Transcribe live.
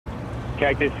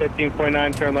Cactus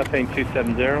 15.9, turn left heading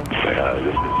 270.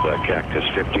 This is Cactus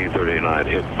 1539,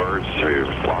 hit birds through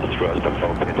lost thrust on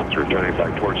both engines, returning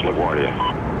back towards LaGuardia.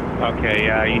 Okay,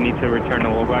 you need to return to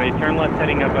LaGuardia. Turn left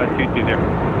heading up 220.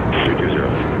 220.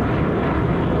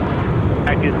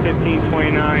 Cactus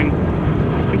 1529,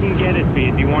 we can get it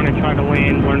speed. Do you want to try to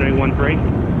land runway 13?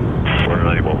 We're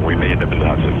unable. We may end up in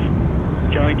Hudson.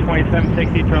 Charlie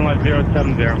 2760, turn left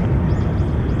 070.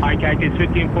 Hi, Cactus 15.9,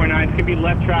 it's going to be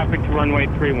left traffic to runway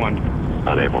 31.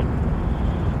 Unable.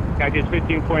 Cactus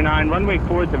 15.9, runway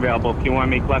 4 is available if you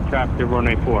want to make left traffic to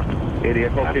runway 4.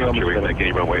 Idiot, I'm not sure we can make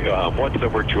any runway. What's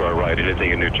over to our right?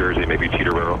 Anything in New Jersey, maybe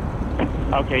Teterboro?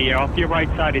 Okay, yeah, off your right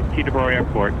side is Teterboro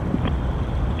Airport.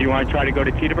 Do you want to try to go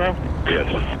to Teterboro? Yes.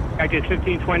 Cactus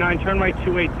 15.9, turn right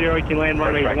 280, you can land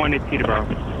runway 1 at Teterboro.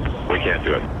 We can't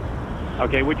do it.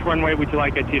 Okay, which runway would you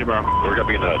like at Teterboro? We're going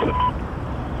to be in Hudson.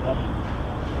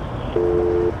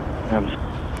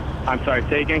 I'm sorry,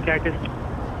 say again, Cactus?